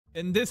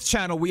In this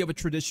channel, we have a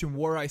tradition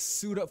where I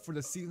suit up for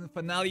the season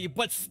finale,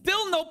 but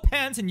still no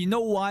pants, and you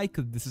know why?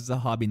 Because this is a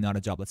hobby, not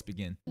a job. Let's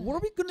begin. What are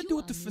we gonna do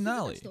with the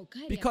finale?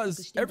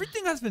 Because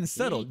everything has been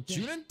settled.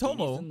 Jun and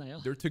Tomo,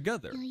 they're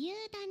together.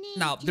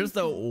 Now, there's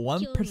a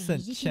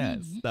 1%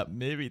 chance that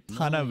maybe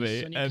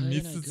Tanabe and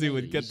Misuzu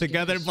would get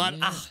together, but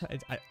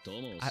I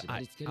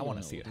want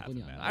to see it happen,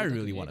 man. I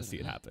really want to see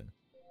it happen.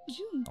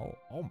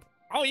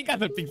 Oh, you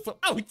guys are being so...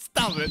 Oh,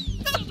 stop it!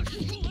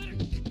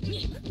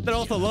 They're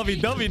also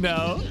lovey-dovey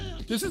now.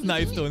 This is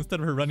nice though,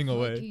 instead of her running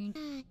away.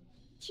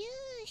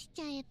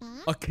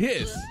 A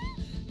kiss?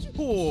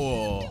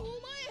 Oh.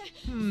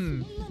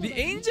 The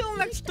angel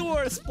next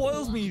door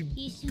spoils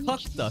me,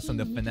 cucked us in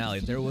the finale.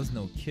 There was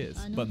no kiss.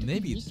 But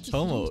maybe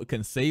Tomo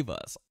can save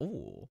us.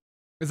 Oh.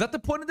 Is that the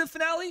point of the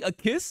finale? A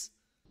kiss?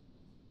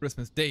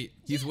 Christmas date.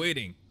 He's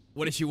waiting.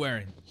 What is she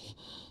wearing?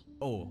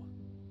 Oh.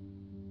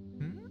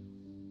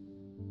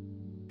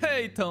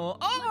 Hey, Tomo.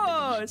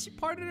 Oh, she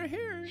parted her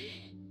hair.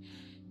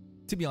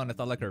 To be honest,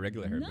 I like her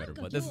regular hair better,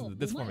 but this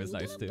form is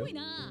nice too.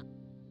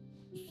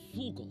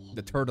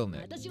 The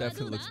turtleneck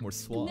definitely looks more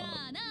suave.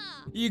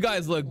 You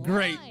guys look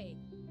great.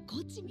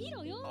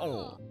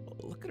 Oh,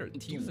 look at her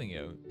teasing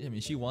you. I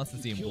mean, she wants to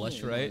see him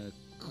blush, right?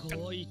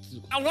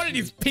 I wanted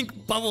these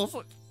pink bubbles.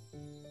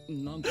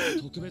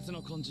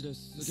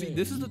 See,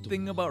 this is the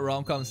thing about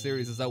rom-com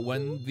series, is that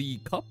when the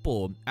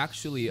couple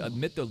actually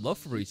admit their love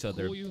for each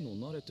other,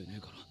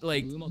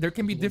 like, there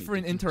can be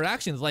different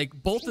interactions, like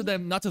both of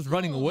them not just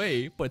running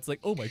away, but it's like,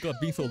 oh my god,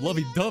 being so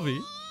lovey-dovey.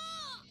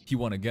 He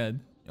won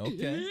again.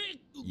 Okay.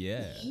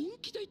 Yeah.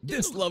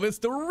 This love is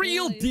the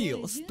real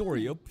deal. A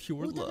story of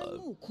pure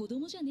love.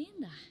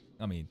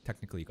 I mean,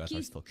 technically you guys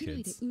are still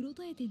kids.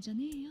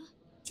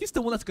 She's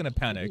the one that's gonna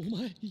panic.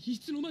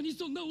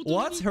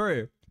 Watch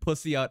her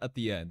pussy out at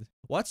the end.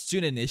 Watch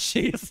Jun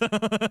initiate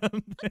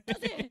something.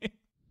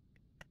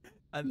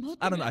 And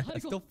I don't know, I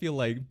still feel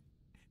like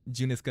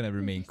Jun is gonna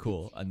remain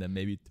cool, and then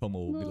maybe Tomo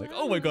will be like,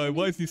 oh my god,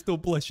 why is he still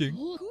blushing?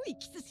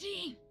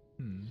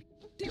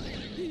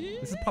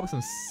 This is probably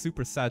some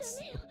super sad...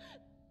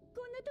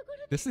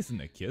 This isn't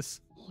a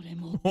kiss.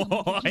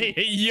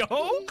 Hey,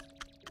 yo!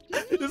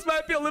 This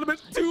might be a little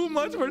bit too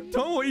much for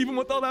Tomo, even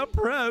with all that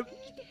prep.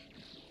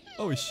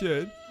 Oh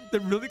shit.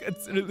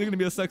 It's really gonna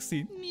be a sex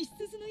scene.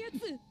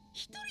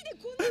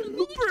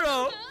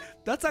 Bro,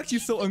 that's actually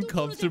so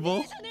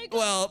uncomfortable.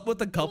 Well,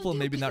 with a couple,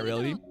 maybe not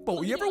really.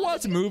 But you ever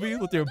watch movies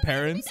with your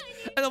parents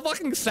and a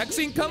fucking sex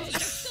scene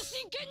comes?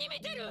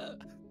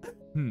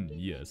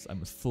 Yes, I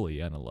must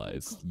fully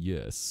analyze.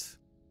 Yes.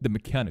 The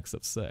mechanics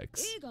of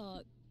sex.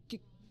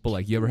 But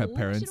like, you ever have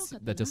parents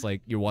that just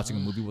like, you're watching a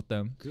movie with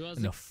them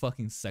and a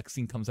fucking sex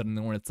scene comes out of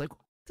nowhere and it's like,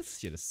 this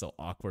shit is so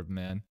awkward,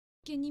 man.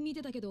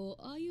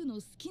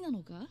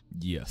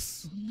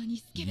 Yes.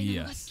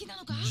 Yes.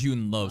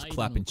 Jun loves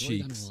clapping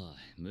cheeks.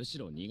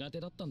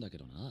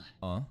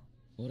 Huh?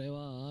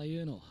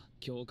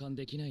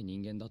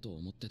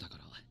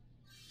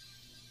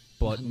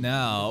 But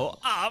now...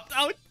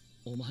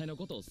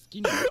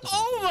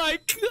 Oh my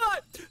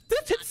god!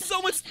 This hits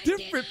so much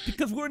different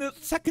because we're in the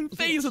second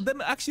phase of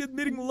them actually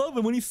admitting love,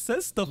 and when he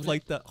says stuff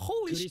like that,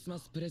 holy shit. A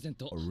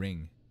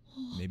ring.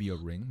 Maybe a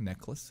ring?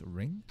 Necklace? A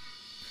ring?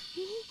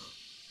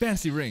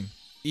 Fancy ring.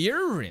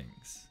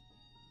 Earrings.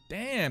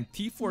 Damn,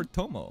 T4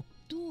 Tomo.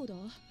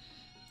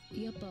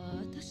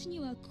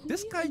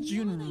 This guy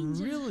Jun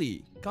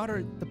really got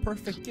her the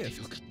perfect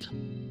gift.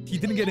 He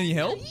didn't get any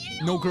help?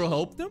 No girl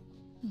helped him?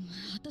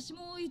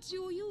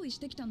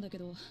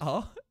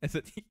 Oh, is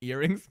it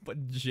earrings? But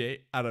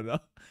I don't know.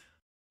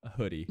 A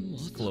hoodie,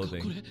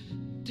 clothing.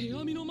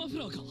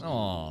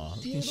 Aw,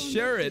 you can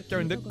share it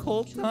during the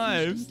cold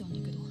times.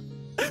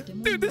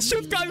 Dude, this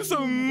shit's gotten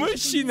so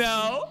mushy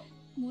now.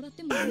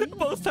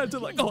 Both times are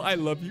like, oh, I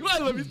love you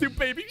too,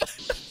 baby.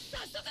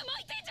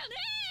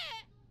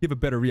 Give a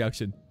better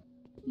reaction.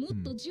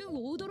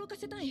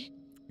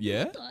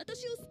 Yeah?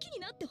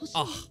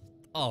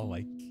 Oh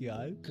my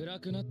god.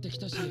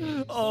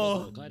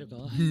 Oh,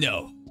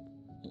 no.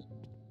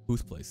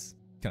 Whose place?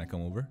 Can I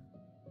come over?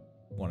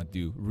 Want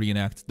to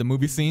reenact the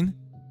movie scene?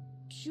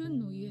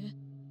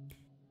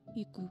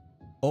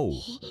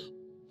 Oh.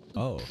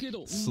 Oh.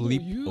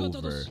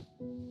 Sleepover.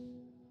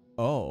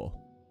 Oh.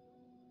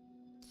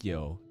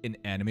 Yo, in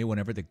anime,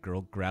 whenever the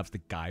girl grabs the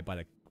guy by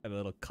the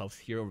little cuffs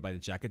here over by the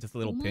jacket, just a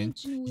little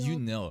pinch, you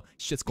know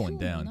shit's going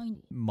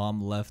down.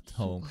 Mom left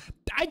home.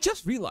 I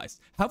just realized,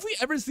 have we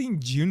ever seen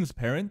Jun's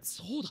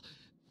parents?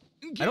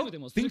 I don't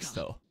think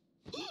so.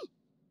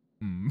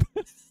 Did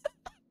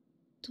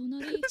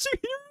you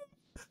hear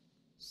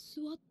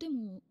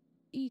him?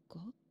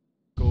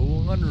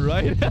 Go on,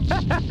 right?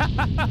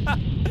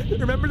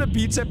 Remember the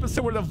beach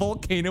episode where the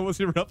volcano was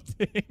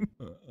erupting?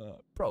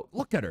 Bro,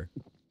 look at her.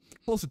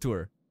 Get closer to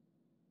her.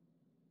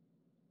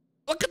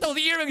 Look at those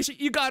earrings.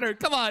 You got her.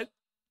 Come on.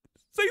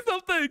 Say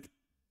something.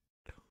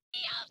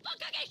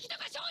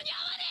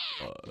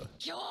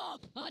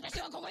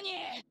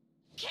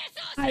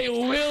 I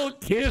will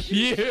kiss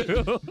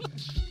you.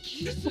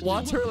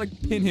 Watch her like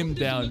pin him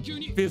down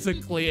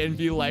physically and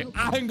be like,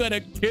 I'm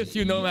gonna kiss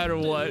you no matter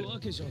what.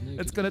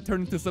 It's gonna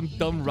turn into some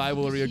dumb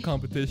rivalry or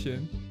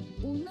competition.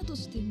 No,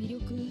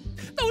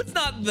 it's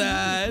not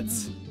that.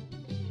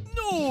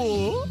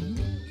 No.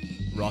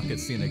 Rocket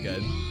scene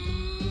again.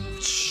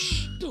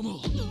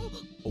 Oh.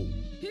 Oh.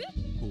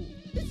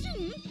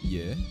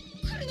 Yeah.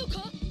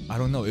 I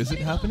don't know. Is it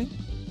happening?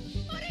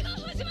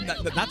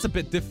 That's a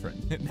bit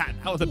different.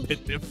 That was a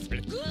bit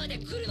different.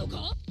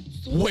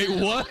 Wait,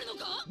 what?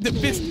 The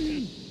fist.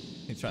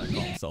 He's trying to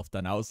calm himself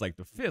down. I was like,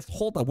 the fist.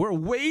 Hold on. We're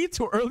way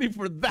too early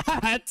for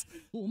that.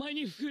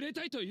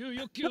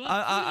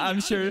 I'm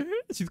sure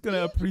she's going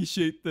to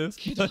appreciate this.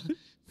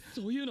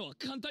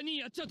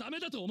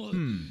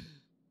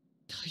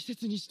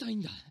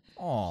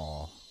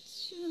 Oh.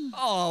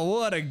 Oh,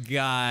 what a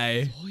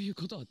guy.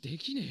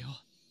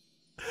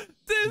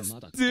 This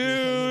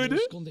dude.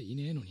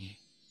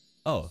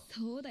 Oh.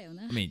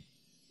 I mean,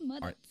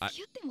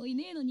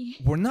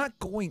 we're not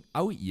going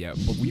out yet,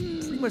 but we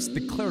pretty much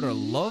declared our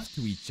love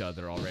to each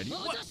other already.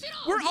 What?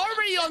 We're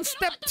already on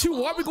step 2.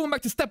 Why are we going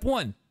back to step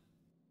 1?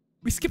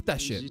 We skipped that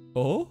shit.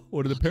 Oh?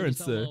 What did the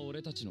parents say?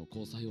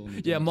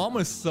 Yeah, mom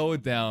was so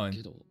down.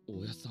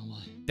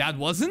 Dad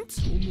wasn't?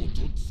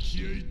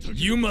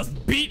 You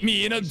must beat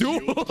me in a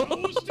duel.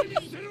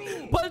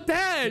 But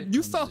Dad,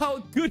 you saw how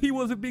good he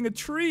was at being a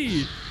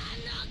tree.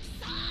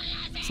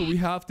 So we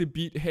have to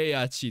beat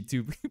Heihachi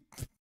to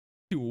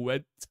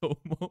wed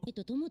Tomo. Wait.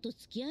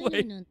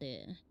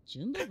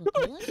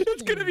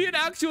 It's gonna be an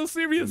actual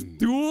serious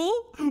duel?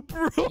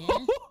 Bro!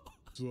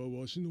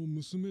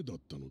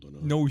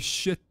 No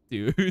shit,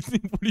 dude.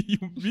 What do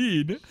you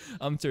mean?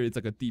 I'm sure it's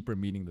like a deeper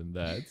meaning than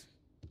that.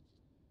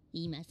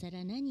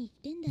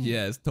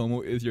 Yes,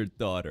 Tomo is your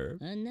daughter.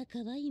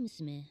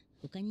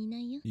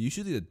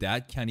 Usually the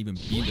dad can't even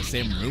be in the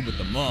same room with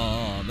the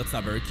mom. That's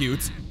not very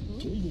cute.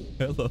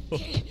 Hello.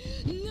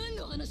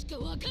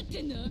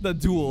 The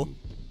duel.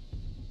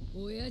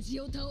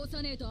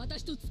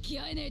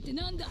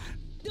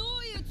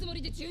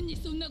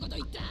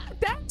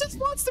 Dad just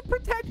wants to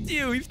protect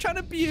you. He's trying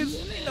to be his,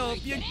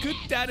 be a good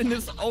dad in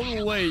his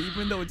own way,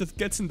 even though it just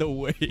gets in the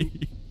way.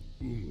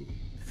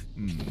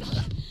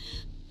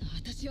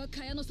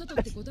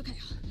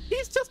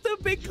 He's just a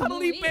big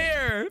cuddly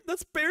bear.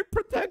 That's very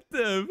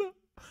protective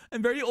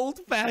and very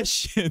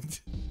old-fashioned.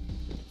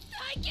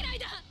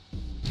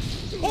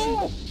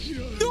 Oh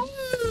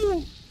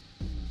no!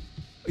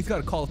 He's got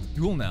to call it the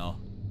duel now.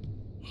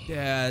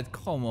 Dad,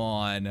 come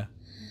on.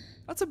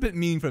 That's a bit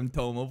mean from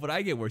Tomo, but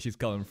I get where she's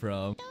coming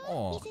from.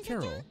 Oh,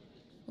 Carol.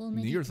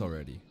 New Year's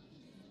already.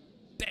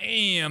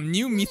 Damn,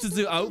 new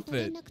Misuzu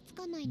outfit.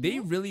 They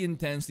really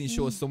intentionally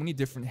show us so many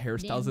different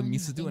hairstyles of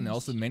Misuzu and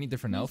also many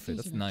different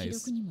outfits. That's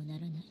nice.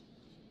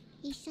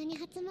 That's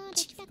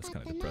kind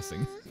of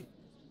depressing.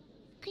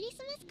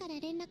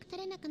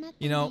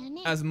 You know,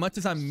 as much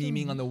as I'm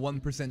memeing on the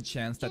 1%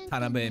 chance that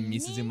Tanabe and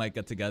Misuzu might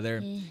get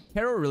together,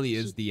 Carol really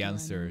is the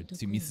answer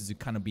to Misuzu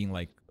kind of being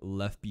like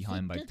left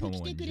behind by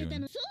Tomo and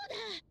Jun.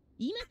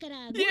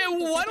 Yeah,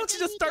 why don't you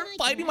just start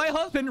fighting my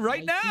husband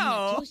right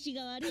now?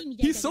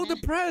 He's so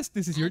depressed.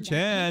 This is your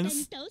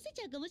chance.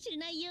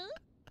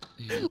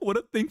 What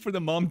a thing for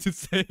the mom to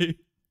say.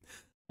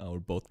 Oh, we're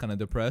both kind of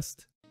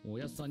depressed.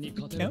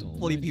 Can't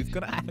believe he's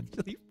gonna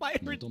actually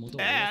fight her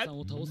dad.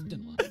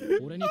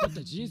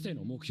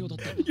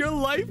 Your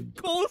life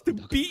goal is to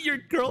beat your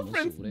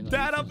girlfriend's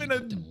dad up in a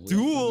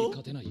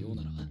duel.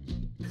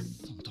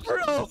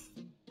 Bro,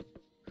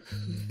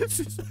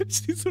 this is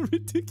actually so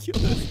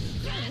ridiculous.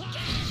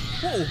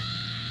 Whoa.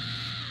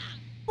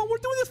 But we're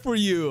doing this for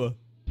you.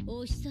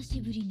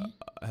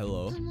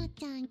 Hello.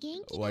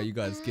 Why are you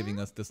guys giving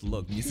us this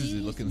look? Misuzu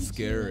is looking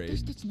scary.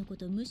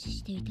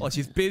 Oh,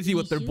 she's busy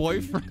with her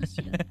boyfriend.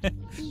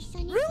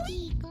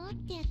 Really?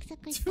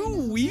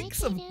 2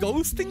 weeks of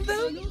ghosting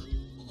them?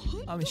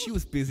 I mean, she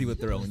was busy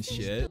with her own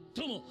shit.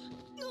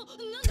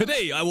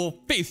 Today, I will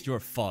face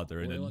your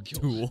father in a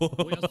duel.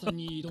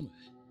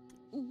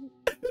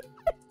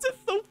 It's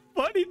just so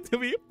funny to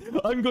me.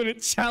 I'm going to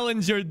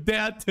challenge your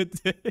dad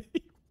today.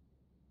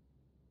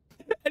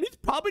 And he's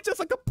probably just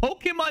like a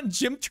Pokemon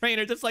gym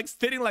trainer, just like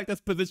sitting like this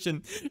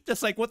position,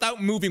 just like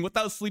without moving,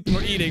 without sleeping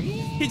or eating.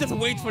 He just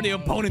waits for the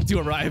opponent to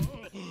arrive.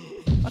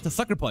 That's a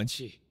sucker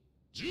punch.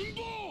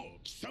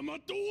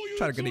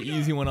 Try to get an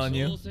easy one on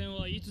you.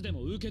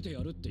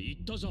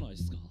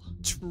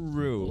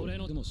 True.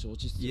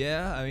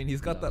 Yeah, I mean,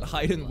 he's got that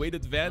height and weight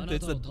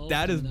advantage. The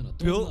dad is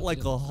built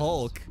like a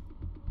Hulk.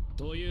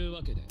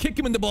 Kick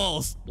him in the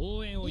balls.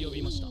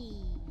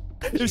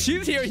 If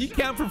she's here, he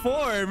can't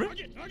perform.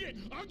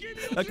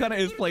 That kind of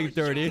is playing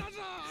dirty.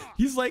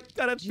 He's like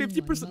got a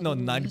 50%, no,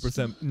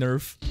 90%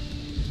 nerf.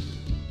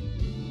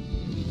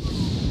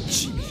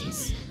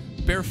 Jeez.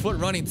 Barefoot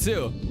running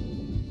too.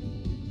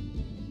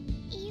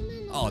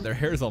 Oh, their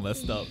hair's all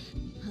messed up.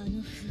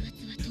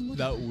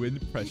 That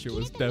wind pressure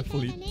was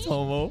definitely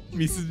Tomo.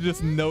 Misu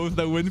just knows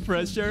the wind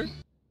pressure.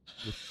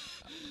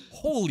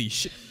 Holy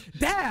shit.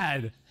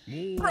 Dad!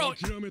 Bro!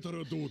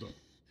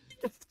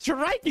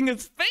 Striking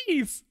his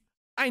face!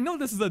 I know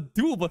this is a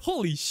duel, but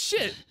holy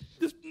shit!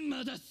 Just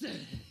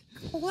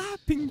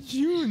clapping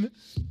June.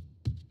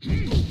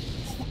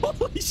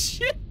 Holy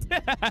shit,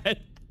 Dad!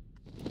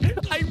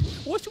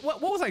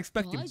 What was I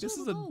expecting? This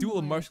is a duel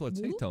of martial arts,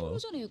 hey, Tomo.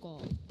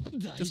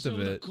 Just a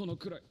bit.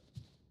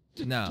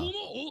 Now,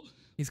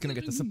 he's gonna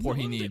get the support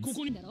he needs.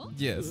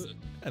 Yes,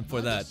 and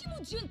for that,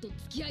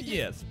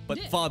 yes, but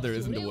father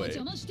is in the way.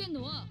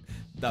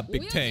 That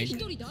big tank.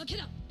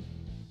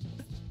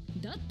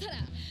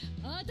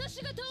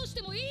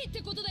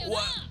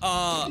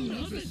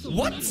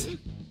 What?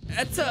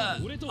 That's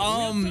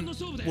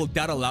will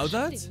that allow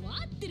that?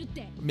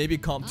 Maybe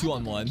comp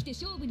 2-on-1.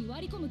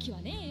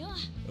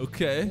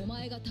 Okay.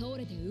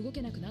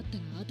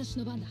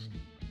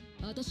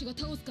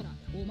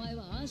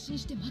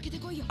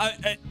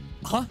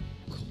 Huh?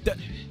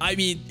 I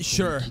mean,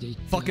 sure.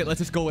 Fuck it, let's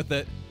just go with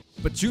it.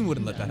 But June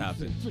wouldn't let that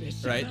happen.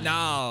 Right?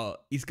 Now,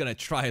 he's gonna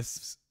try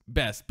his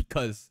best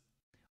because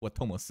what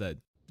Tomo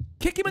said.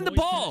 Kick him in the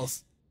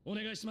balls!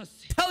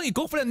 Tell you,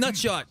 go for that nut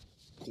shot!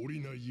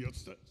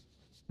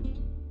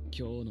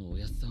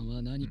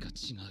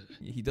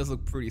 He does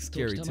look pretty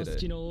scary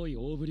today.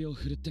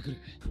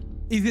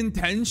 Is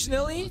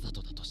intentionally?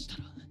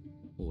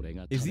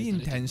 Is he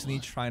intentionally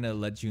trying to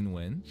let June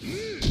win?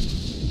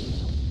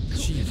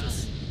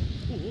 Jesus.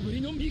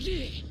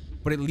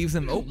 But it leaves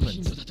him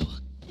open.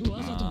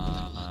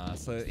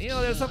 So, you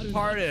know, there's a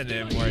part in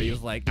him where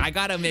he's like, I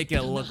gotta make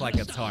it look like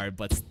it's hard,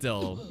 but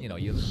still, you know,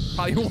 you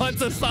probably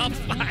want a soft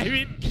spot. I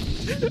mean,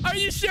 are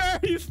you sure?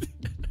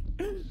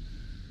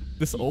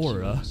 This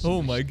aura.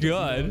 Oh my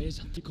god.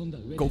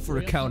 Go for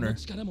a counter.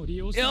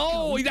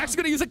 Oh, he's actually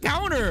gonna use a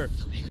counter!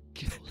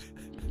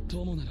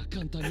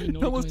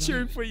 Tomo's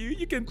cheering for you.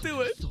 You can do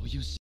it.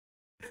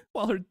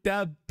 While her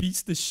dad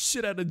beats the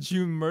shit out of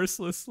June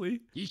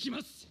mercilessly.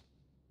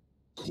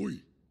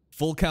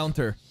 Full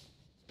counter.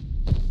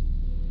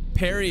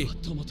 Parry.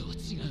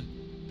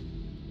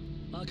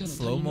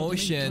 Slow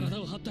motion.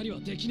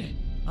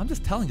 I'm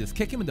just telling you, just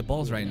kick him in the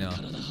balls right now.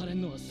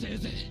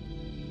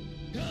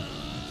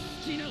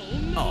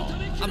 Oh,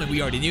 I mean,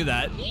 we already knew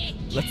that.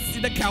 Let's see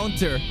the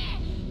counter.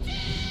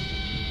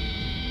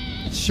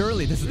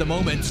 Surely this is the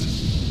moment.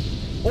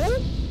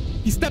 Oh,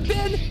 he stepped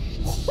in.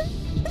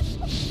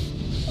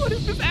 What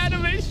is this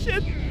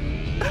animation?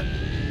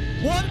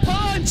 One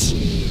punch.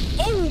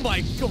 Oh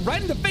my god,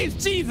 right in the face,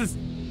 Jesus.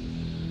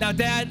 Now,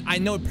 Dad, I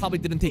know it probably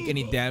didn't take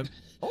any damage.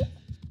 Oh,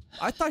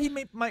 I thought he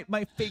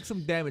might fake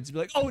some damage. Be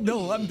like, oh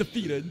no, I'm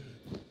defeated.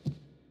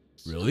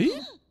 Really?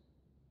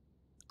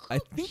 I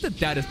think that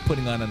Dad is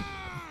putting on a...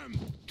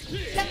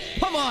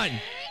 Come on!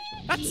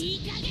 That's...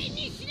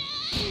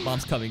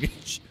 Mom's coming.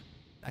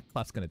 That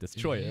clap's gonna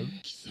destroy him.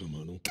 He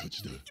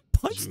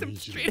punched him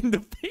straight in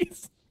the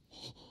face.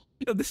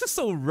 Yo, this is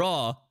so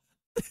raw.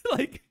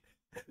 Like,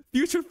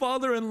 future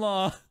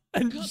father-in-law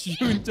and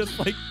June just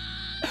like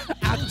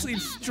actually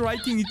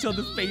striking each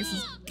other's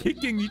faces,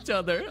 kicking each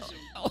other.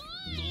 Oh,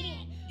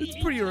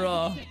 it's pretty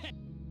raw.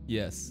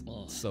 Yes.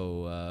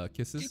 So,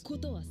 kisses?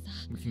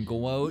 We can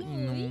go out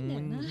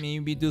and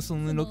maybe do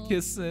some little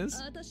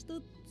kisses.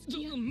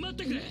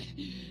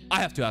 I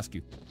have to ask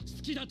you.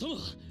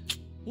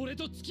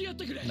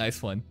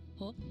 Nice one.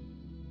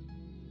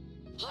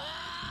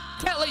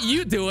 Can't let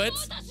you do it!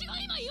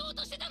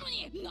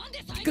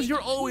 Because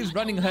you're always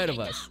running ahead of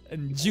us.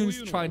 And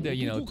June's trying to,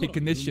 you know, take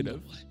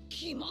initiative.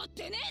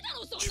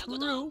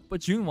 True,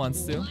 but June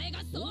wants to.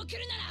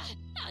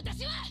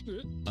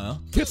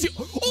 Kiss you.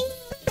 Oh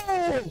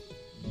no!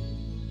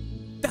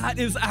 That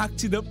is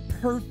actually the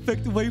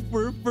perfect way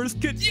for her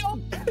first kid. Yo,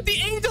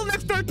 the angel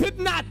next door could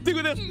not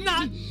do this.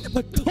 Not.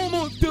 But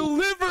Tomo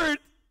delivered.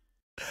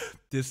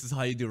 This is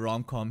how you do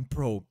rom-com,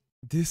 bro.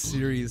 This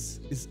series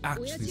is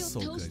actually so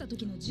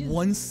good.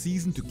 One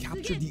season to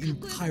capture the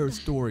entire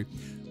story.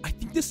 I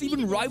think this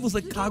even rivals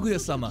like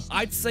Kaguya-sama.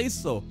 I'd say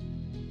so.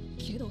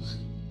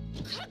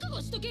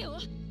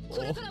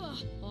 Oh.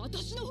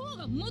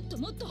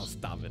 Oh,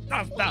 stop it.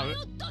 Oh, stop it.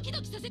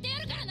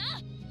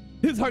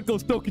 His heart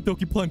goes doki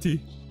doki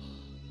plenty.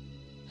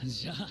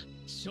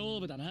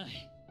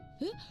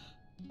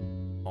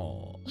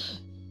 Oh.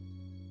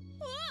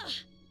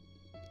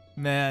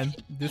 Man,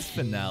 this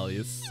finale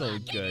is so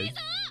good.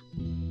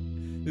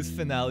 This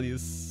finale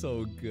is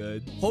so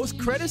good.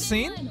 Post-credit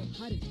scene?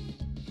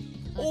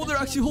 Oh, they're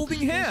actually holding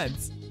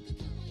hands.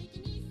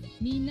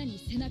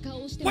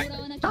 Wait.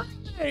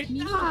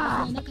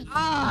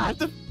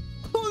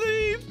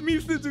 Please,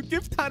 Misuzu,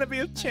 give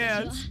Tanabe a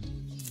chance.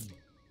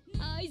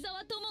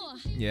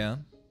 Yeah.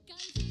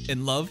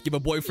 In love? Give a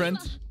boyfriend?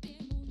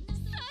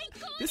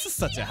 This is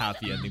such a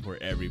happy ending for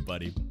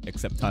everybody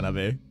except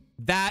Tanabe.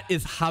 That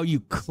is how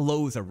you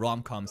close a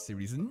rom-com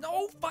series.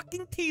 No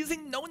fucking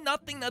teasing, no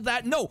nothing of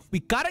that. No,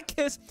 we got a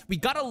kiss, we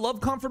got a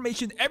love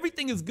confirmation,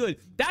 everything is good.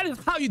 That is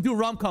how you do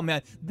rom-com,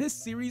 man. This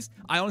series,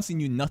 I honestly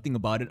knew nothing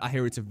about it. I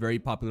hear it's a very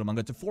popular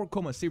manga. It's a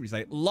 4-koma series,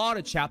 right? A lot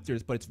of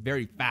chapters, but it's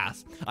very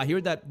fast. I hear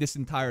that this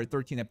entire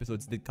 13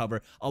 episodes did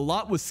cover. A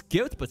lot was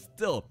skipped, but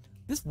still,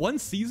 this one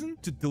season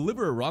to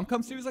deliver a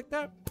rom-com series like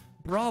that,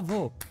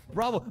 Bravo.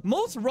 Bravo.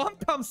 Most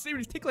rom-com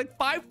series take like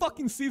 5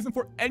 fucking seasons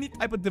for any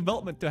type of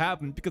development to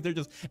happen because they're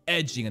just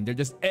edging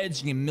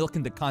and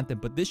milking the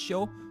content. But this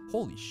show,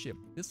 holy shit,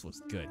 this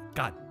was good.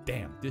 God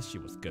damn, this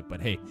shit was good.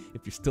 But hey,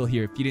 if you're still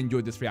here, if you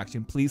enjoyed this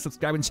reaction, please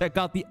subscribe and check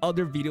out the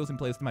other videos and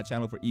playlists on my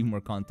channel for even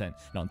more content.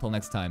 Now, until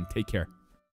next time, take care.